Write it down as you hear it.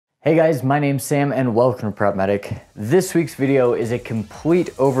Hey guys, my name's Sam and welcome to Prep Medic. This week's video is a complete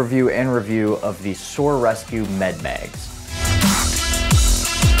overview and review of the SOARescue Med Mags.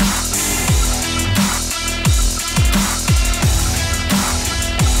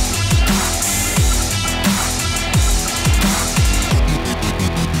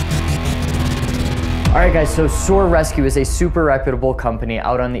 Alright guys, so SOARescue is a super reputable company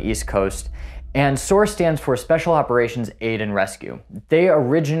out on the East Coast. And SOAR stands for Special Operations Aid and Rescue. They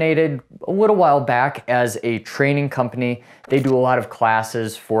originated a little while back as a training company. They do a lot of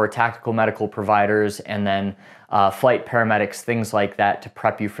classes for tactical medical providers and then flight paramedics, things like that, to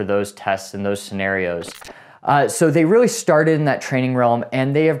prep you for those tests and those scenarios. So they really started in that training realm,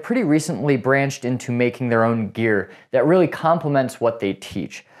 and they have pretty recently branched into making their own gear that really complements what they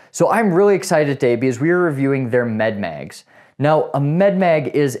teach. So I'm really excited today because we are reviewing their Med Mags. Now, a Med Mag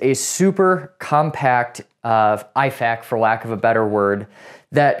is a super compact IFAK, for lack of a better word,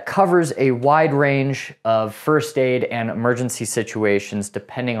 that covers a wide range of first aid and emergency situations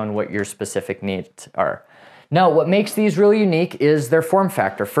depending on what your specific needs are. Now, what makes these really unique is their form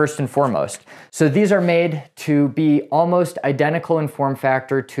factor, first and foremost. So these are made to be almost identical in form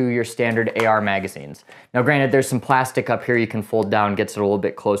factor to your standard AR magazines. Now, granted, there's some plastic up here you can fold down, gets it a little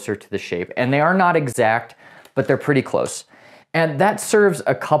bit closer to the shape. And they are not exact, but they're pretty close. And that serves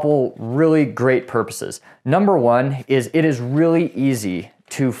a couple really great purposes. Number one is it is really easy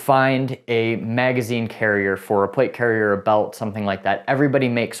to find a magazine carrier for a plate carrier, a belt, something like that. Everybody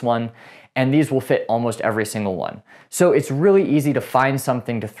makes one, and these will fit almost every single one. So it's really easy to find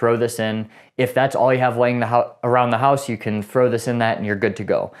something to throw this in. If that's all you have laying around the house, you can throw this in that and you're good to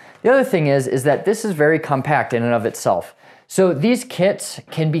go. The other thing is that this is very compact in and of itself. So these kits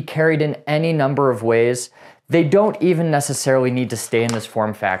can be carried in any number of ways. They don't even necessarily need to stay in this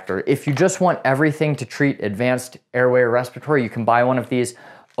form factor. If you just want everything to treat advanced airway or respiratory, you can buy one of these,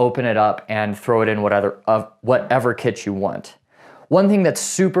 open it up, and throw it in whatever kit you want. One thing that's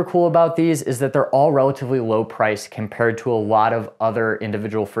super cool about these is that they're all relatively low price compared to a lot of other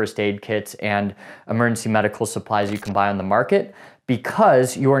individual first aid kits and emergency medical supplies you can buy on the market,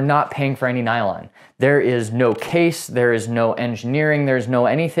 because you are not paying for any nylon. There is no case, there is no engineering, there's no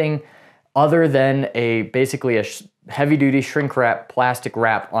anything other than basically a heavy-duty shrink wrap, plastic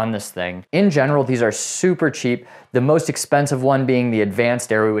wrap on this thing. In general, these are super cheap. The most expensive one being the advanced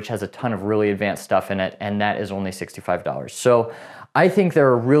Airway, which has a ton of really advanced stuff in it, and that is only $65. So I think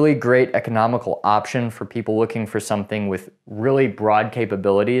they're a really great economical option for people looking for something with really broad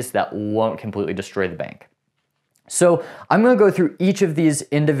capabilities that won't completely destroy the bank. So I'm gonna go through each of these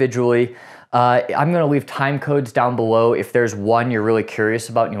individually. I'm gonna leave time codes down below. If there's one you're really curious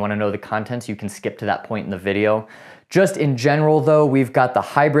about and you wanna know the contents, you can skip to that point in the video. Just in general though, we've got the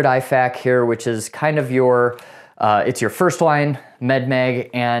hybrid IFAK here, which is kind of it's your first line Med Mag,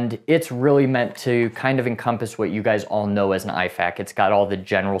 and it's really meant to kind of encompass what you guys all know as an IFAK. It's got all the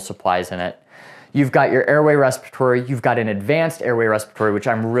general supplies in it. You've got your airway respiratory, you've got an advanced airway respiratory, which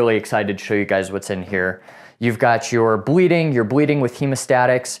I'm really excited to show you guys what's in here. You've got your bleeding with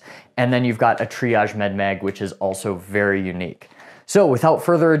hemostatics, and then you've got a Triage Med Mag, which is also very unique. So without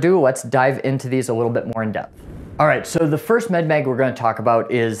further ado, let's dive into these a little bit more in depth. All right, so the first Med Mag we're gonna talk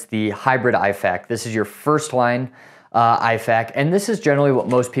about is the hybrid IFAK. This is your first line IFAK, and this is generally what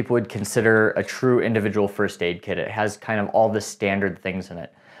most people would consider a true individual first aid kit. It has kind of all the standard things in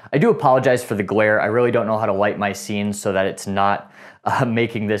it. I do apologize for the glare. I really don't know how to light my scenes so that it's not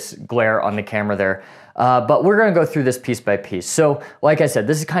making this glare on the camera there. But we're gonna go through this piece by piece. So like I said,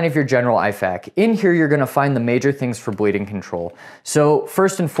 this is kind of your general IFAK. In here, you're gonna find the major things for bleeding control. So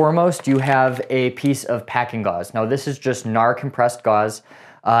first and foremost, you have a piece of packing gauze. Now this is just NAR compressed gauze.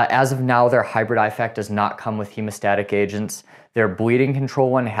 As of now, their hybrid IFAK does not come with hemostatic agents. Their bleeding control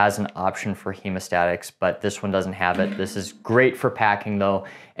one has an option for hemostatics, but this one doesn't have it. This is great for packing though,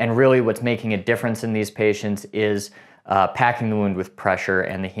 and really what's making a difference in these patients is packing the wound with pressure,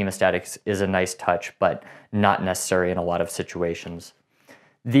 and the hemostatics is a nice touch, but not necessary in a lot of situations.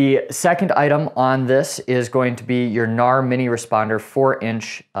 The second item on this is going to be your NAR mini responder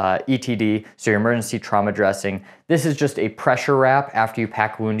 4-inch ETD, so your emergency trauma dressing. This is just a pressure wrap. After you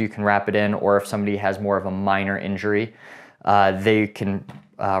pack a wound, you can wrap it in, or if somebody has more of a minor injury, they can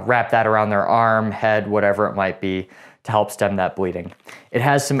wrap that around their arm, head, whatever it might be, to help stem that bleeding. It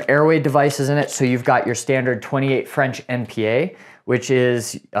has some airway devices in it, so you've got your standard 28 French NPA, which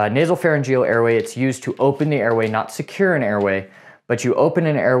is nasopharyngeal airway. It's used to open the airway, not secure an airway, but you open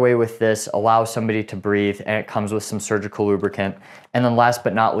an airway with this, allow somebody to breathe, and it comes with some surgical lubricant. And then last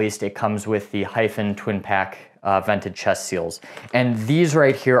but not least, it comes with the Hyphen Twin Pack vented chest seals. And these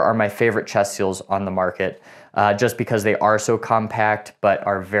right here are my favorite chest seals on the market. just because they are so compact, but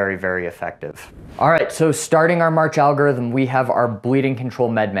are very, very effective. All right, so starting our March algorithm, we have our bleeding control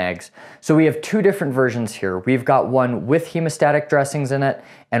med mags. So we have two different versions here. We've got one with hemostatic dressings in it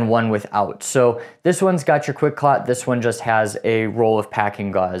and one without. So this one's got your quick clot, this one just has a roll of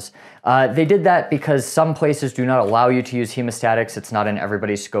packing gauze. They did that because some places do not allow you to use hemostatics. It's not in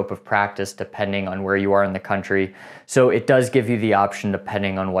everybody's scope of practice depending on where you are in the country. So it does give you the option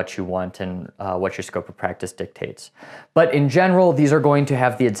depending on what you want and what your scope of practice dictates. But in general, these are going to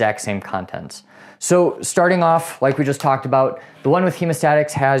have the exact same contents. So starting off, like we just talked about, the one with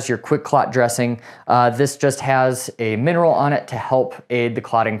hemostatics has your quick clot dressing. This just has a mineral on it to help aid the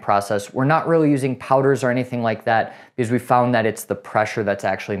clotting process. We're not really using powders or anything like that because we found that it's the pressure that's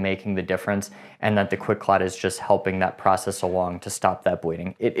actually making the difference and that the quick clot is just helping that process along to stop that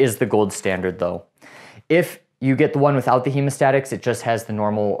bleeding. It is the gold standard though. If you get the one without the hemostatics, it just has the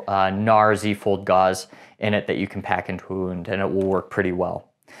normal NAR Z-fold gauze in it that you can pack into a wound and it will work pretty well.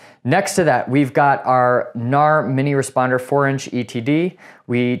 Next to that, we've got our NAR Mini Responder 4-inch ETD.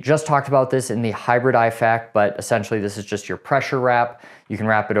 We just talked about this in the hybrid IFAC, but essentially this is just your pressure wrap. You can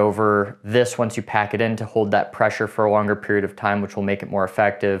wrap it over this once you pack it in to hold that pressure for a longer period of time, which will make it more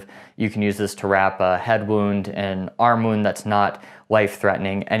effective. You can use this to wrap a head wound, an arm wound that's not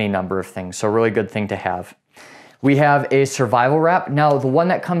life-threatening, any number of things. So a really good thing to have. We have a survival wrap. Now, the one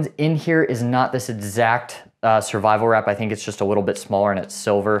that comes in here is not this exact survival wrap. I think it's just a little bit smaller and it's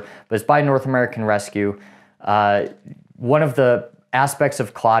silver, but it's by North American Rescue. One of the aspects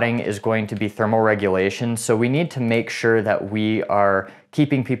of clotting is going to be thermal regulation, so we need to make sure that we are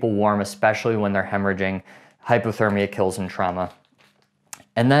keeping people warm, especially when they're hemorrhaging. Hypothermia kills in trauma.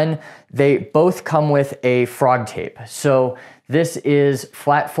 And then they both come with a frog tape. So this is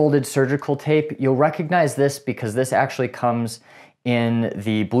flat folded surgical tape. You'll recognize this because this actually comes in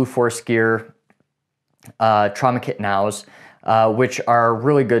the Blue Force Gear trauma kit nows, which are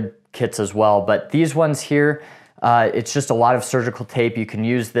really good kits as well. But these ones here, it's just a lot of surgical tape. You can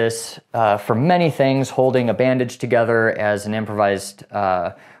use this for many things, holding a bandage together as an improvised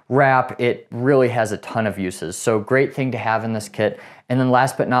wrap. It really has a ton of uses. So great thing to have in this kit. And then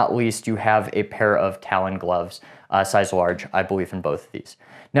last but not least, you have a pair of Talon gloves, size large, I believe in both of these.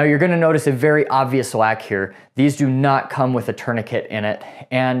 Now you're gonna notice a very obvious lack here. These do not come with a tourniquet in it.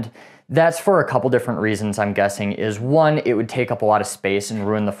 And that's for a couple different reasons, I'm guessing. Is one, it would take up a lot of space and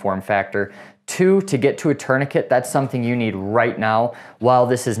ruin the form factor. Two, to get to a tourniquet, that's something you need right now. While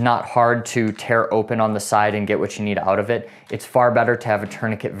this is not hard to tear open on the side and get what you need out of it, it's far better to have a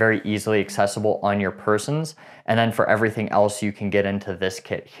tourniquet very easily accessible on your persons. And then for everything else, you can get into this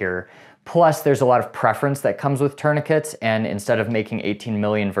kit here. Plus, there's a lot of preference that comes with tourniquets, and instead of making 18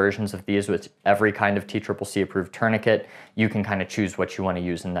 million versions of these with every kind of TCCC approved tourniquet, you can kind of choose what you want to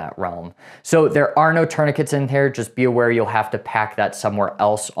use in that realm. So there are no tourniquets in here. Just be aware you'll have to pack that somewhere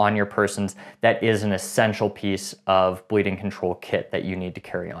else on your persons. That is an essential piece of bleeding control kit that you need to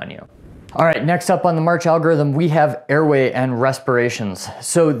carry on you. All right, next up on the March algorithm, we have Airway and respirations.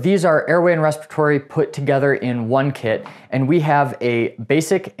 So these are Airway and respiratory put together in one kit, and we have a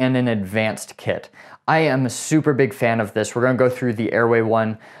basic and an advanced kit. I am a super big fan of this. We're gonna go through the Airway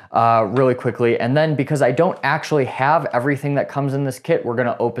one really quickly, and then because I don't actually have everything that comes in this kit, we're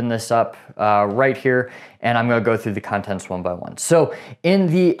gonna open this up right here, and I'm gonna go through the contents one by one. So in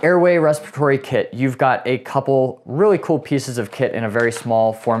the Airway respiratory kit, you've got a couple really cool pieces of kit in a very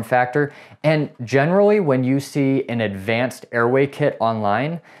small form factor, and generally when you see an advanced Airway kit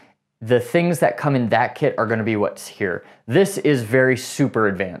online, the things that come in that kit are gonna be what's here. This is very super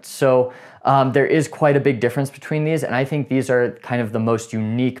advanced. So there is quite a big difference between these, and I think these are kind of the most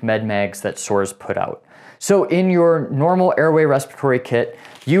unique med mags that SOAR's put out. So in your normal Airway respiratory kit,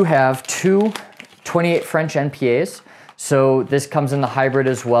 you have two 28 French NPAs. So this comes in the hybrid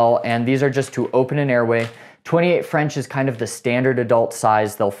as well, and these are just to open an airway. 28 French is kind of the standard adult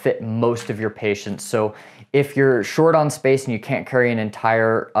size. They'll fit most of your patients. So if you're short on space and you can't carry an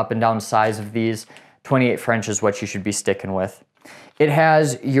entire up and down size of these, 28 French is what you should be sticking with. It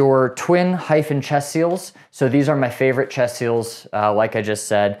has your twin hyphen chest seals. So these are my favorite chest seals, like I just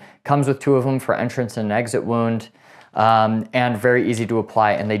said. Comes with two of them for entrance and exit wound, and very easy to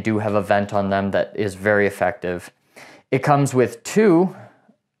apply, and they do have a vent on them that is very effective. It comes with two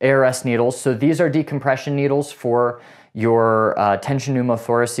ARS needles. So these are decompression needles for your tension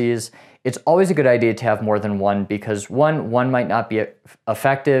pneumothoraces. It's always a good idea to have more than one because one might not be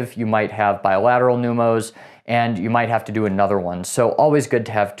effective. You might have bilateral pneumos, and you might have to do another one. So always good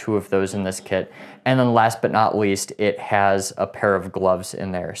to have two of those in this kit. And then last but not least, it has a pair of gloves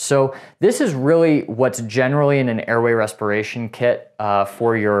in there. So this is really what's generally in an airway respiration kit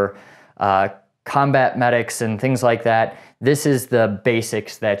for your combat medics and things like that, this is the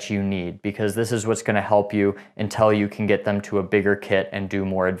basics that you need, because this is what's going to help you until you can get them to a bigger kit and do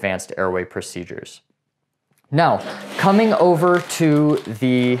more advanced airway procedures. Now, coming over to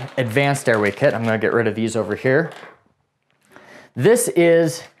the advanced airway kit, I'm going to get rid of these over here. This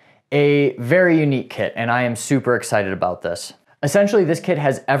is a very unique kit, and I am super excited about this. Essentially, this kit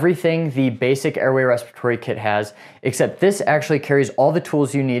has everything the basic airway respiratory kit has, except this actually carries all the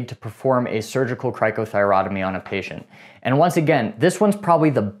tools you need to perform a surgical cricothyrotomy on a patient. And once again, this one's probably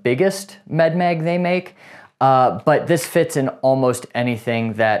the biggest med mag they make, but this fits in almost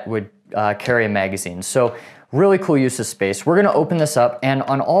anything that would carry a magazine. So really cool use of space. We're gonna open this up, and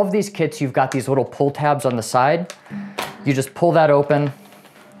on all of these kits, you've got these little pull tabs on the side. You just pull that open,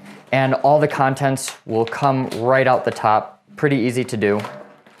 and all the contents will come right out the top. Pretty easy to do.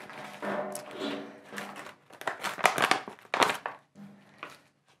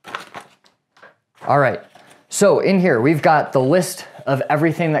 All right, so in here we've got the list of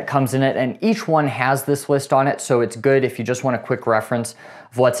everything that comes in it, and each one has this list on it, so it's good if you just want a quick reference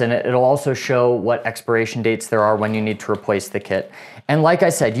of what's in it. It'll also show what expiration dates there are when you need to replace the kit. And like I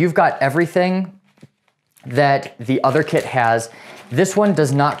said, you've got everything that the other kit has. This one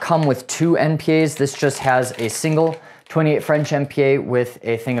does not come with 2 NPAs. This just has a single 28 French MPA with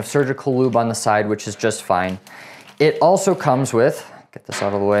a thing of surgical lube on the side, which is just fine. It also comes with, get this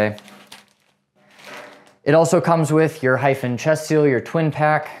out of the way, it also comes with your hyphen chest seal, your twin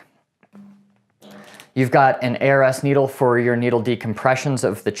pack. You've got an ARS needle for your needle decompressions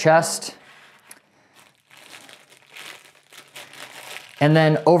of the chest. And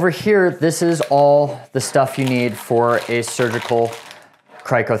then over here, this is all the stuff you need for a surgical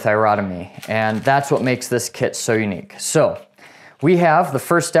cricothyrotomy, and that's what makes this kit so unique. So we have the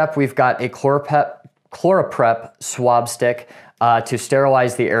first step, we've got a ChloraPrep swab stick to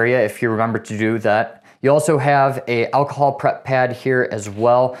sterilize the area if you remember to do that. You also have a alcohol prep pad here as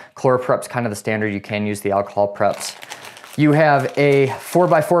well. ChloraPrep's kind of the standard, you can use the alcohol preps. You have a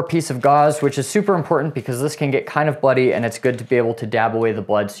 4x4 piece of gauze, which is super important because this can get kind of bloody, and it's good to be able to dab away the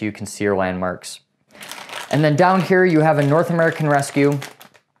blood so you can see your landmarks. And then down here you have a North American Rescue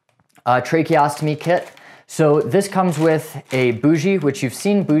tracheostomy kit. So this comes with a bougie, which you've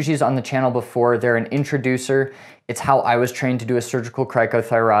seen bougies on the channel before. They're an introducer. It's how I was trained to do a surgical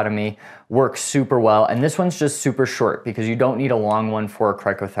cricothyrotomy. Works super well. And this one's just super short because you don't need a long one for a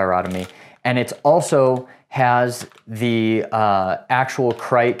cricothyrotomy. And it also has the actual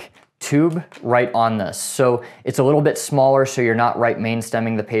cric tube right on this. So it's a little bit smaller, so you're not right main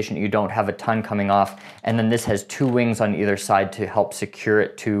stemming the patient, you don't have a ton coming off, and then this has 2 wings on either side to help secure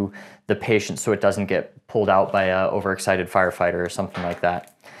it to the patient so it doesn't get pulled out by an overexcited firefighter or something like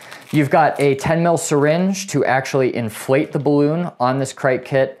that. You've got a 10 ml syringe to actually inflate the balloon on this cric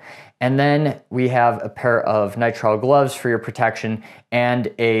kit, and then we have a pair of nitrile gloves for your protection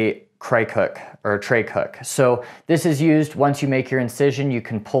and a cric hook or a trach hook. So this is used once you make your incision, you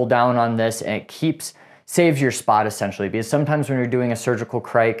can pull down on this and it saves your spot essentially, because sometimes when you're doing a surgical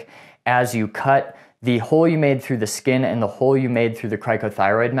cric, as you cut, the hole you made through the skin and the hole you made through the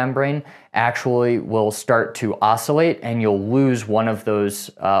cricothyroid membrane actually will start to oscillate, and you'll lose one of those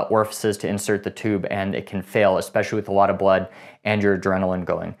orifices to insert the tube, and it can fail, especially with a lot of blood and your adrenaline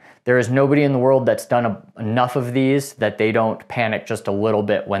going. There is nobody in the world that's done enough of these that they don't panic just a little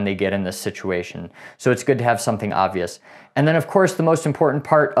bit when they get in this situation. So it's good to have something obvious. And then of course, the most important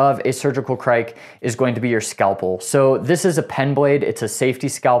part of a surgical cric is going to be your scalpel. So this is a pen blade. It's a safety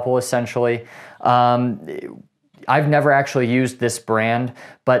scalpel essentially. I've never actually used this brand,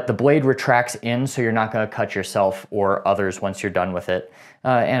 but the blade retracts in so you're not going to cut yourself or others once you're done with it.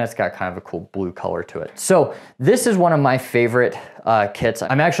 And it's got kind of a cool blue color to it. So this is one of my favorite kits.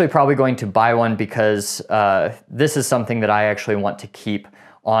 I'm actually probably going to buy one because this is something that I actually want to keep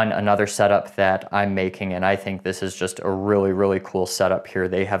on another setup that I'm making, and I think this is just a really, really cool setup here.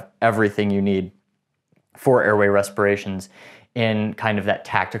 They have everything you need for airway respirations in kind of that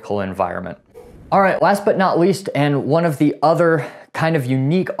tactical environment. All right, last but not least, and one of the other kind of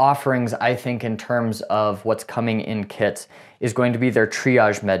unique offerings, I think, in terms of what's coming in kits is going to be their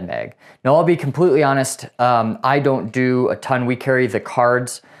Triage Med Mag. Now, I'll be completely honest, I don't do a ton. We carry the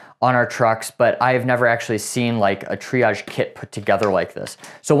cards on our trucks, but I have never actually seen like a Triage kit put together like this.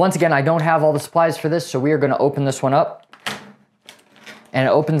 So once again, I don't have all the supplies for this, so we are gonna open this one up, and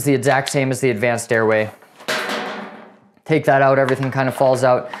it opens the exact same as the advanced airway. Take that out, everything kind of falls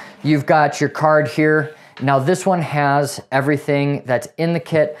out. You've got your card here. Now this one has everything that's in the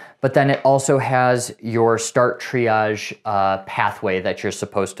kit, but then it also has your start triage pathway that you're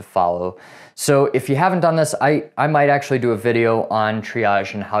supposed to follow. So if you haven't done this, I might actually do a video on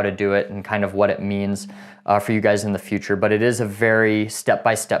triage and how to do it and kind of what it means for you guys in the future, but it is a very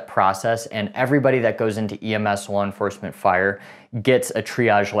step-by-step process, and everybody that goes into EMS, law enforcement, fire gets a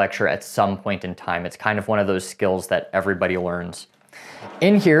triage lecture at some point in time. It's kind of one of those skills that everybody learns.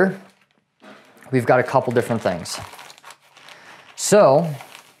 In here, we've got a couple different things. So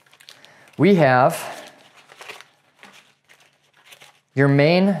we have your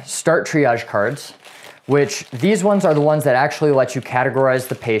main start triage cards, which these ones are the ones that actually let you categorize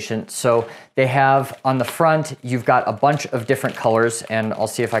the patient. So they have on the front, you've got a bunch of different colors, and I'll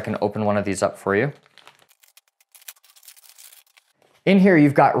see if I can open one of these up for you. In here,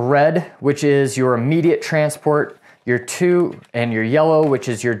 you've got red, which is your immediate transport, your 2, and your yellow, which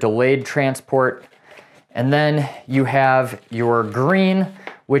is your delayed transport. And then you have your green,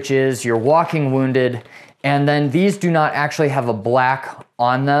 which is your walking wounded. And then these do not actually have a black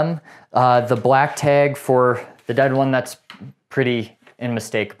on them. The black tag for the dead one, that's pretty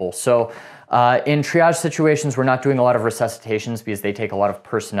unmistakable. So in triage situations, we're not doing a lot of resuscitations because they take a lot of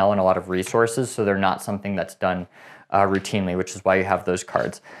personnel and a lot of resources, so they're not something that's done routinely, which is why you have those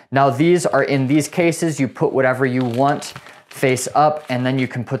cards. Now these are, in these cases, you put whatever you want face up, and then you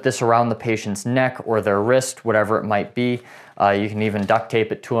can put this around the patient's neck or their wrist, whatever it might be. You can even duct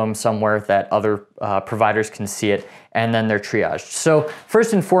tape it to them somewhere that other providers can see it, and then they're triaged. So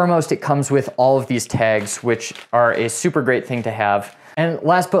first and foremost, it comes with all of these tags, which are a super great thing to have. And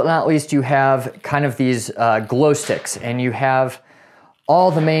last but not least, you have kind of these glow sticks, and you have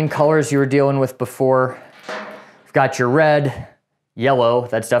all the main colors you were dealing with before. You've got your red, yellow,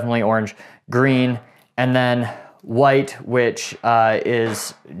 that's definitely orange, green, and then white, which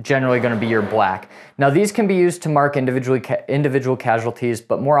is generally going to be your black. Now these can be used to mark individual casualties,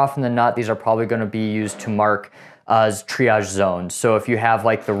 but more often than not, these are probably going to be used to mark as triage zones. So if you have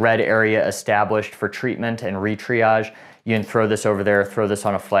like the red area established for treatment and re-triage, you can throw this over there, throw this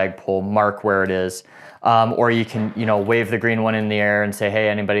on a flagpole, mark where it is. Or you can, wave the green one in the air and say, hey,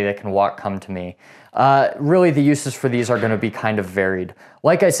 anybody that can walk, come to me. Really, the uses for these are going to be kind of varied.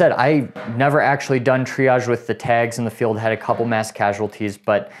 Like I said, I never actually done triage with the tags in the field, had a couple mass casualties,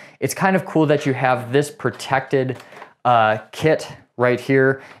 but it's kind of cool that you have this protected kit right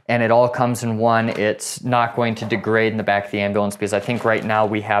here, and it all comes in one. It's not going to degrade in the back of the ambulance, because I think right now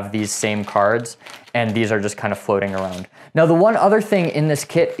we have these same cards and these are just kind of floating around. Now the one other thing in this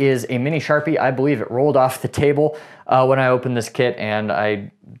kit is a mini Sharpie. I believe it rolled off the table when I opened this kit, and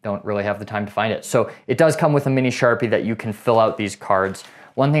I don't really have the time to find it. So it does come with a mini Sharpie that you can fill out these cards.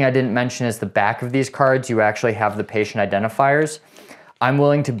 One thing I didn't mention is the back of these cards, you actually have the patient identifiers. I'm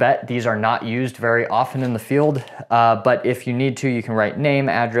willing to bet these are not used very often in the field, but if you need to, you can write name,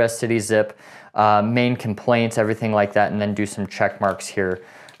 address, city, zip, main complaints, everything like that, and then do some check marks here.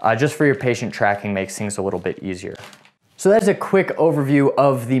 Just for your patient tracking, makes things a little bit easier. So that's a quick overview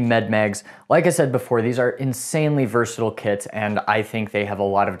of the Med Mags. Like I said before, these are insanely versatile kits, and I think they have a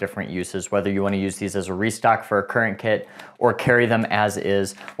lot of different uses, whether you want to use these as a restock for a current kit or carry them as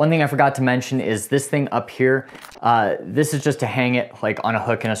is. One thing I forgot to mention is this thing up here. This is just to hang it like on a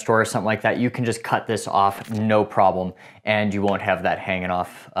hook in a store or something like that. You can just cut this off, no problem, and you won't have that hanging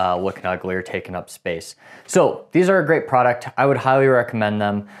off looking ugly or taking up space. So these are a great product. I would highly recommend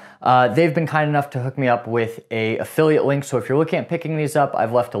them. They've been kind enough to hook me up with an affiliate link, so if you're looking at picking these up,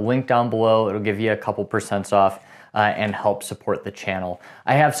 I've left a link down below. It'll give you a couple % off and help support the channel.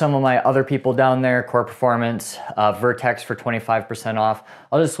 I have some of my other people down there, Core Performance, Vertex for 25% off.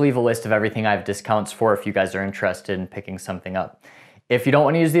 I'll just leave a list of everything I have discounts for if you guys are interested in picking something up. If you don't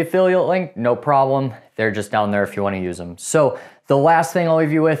want to use the affiliate link, no problem. They're just down there if you want to use them. So the last thing I'll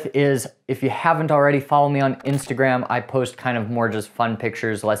leave you with is, if you haven't already, follow me on Instagram. I post kind of more just fun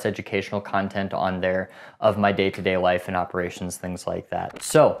pictures, less educational content on there of my day-to-day life and operations, things like that.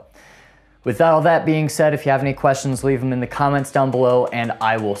 So with all that being said, if you have any questions, leave them in the comments down below, and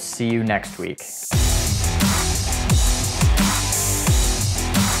I will see you next week.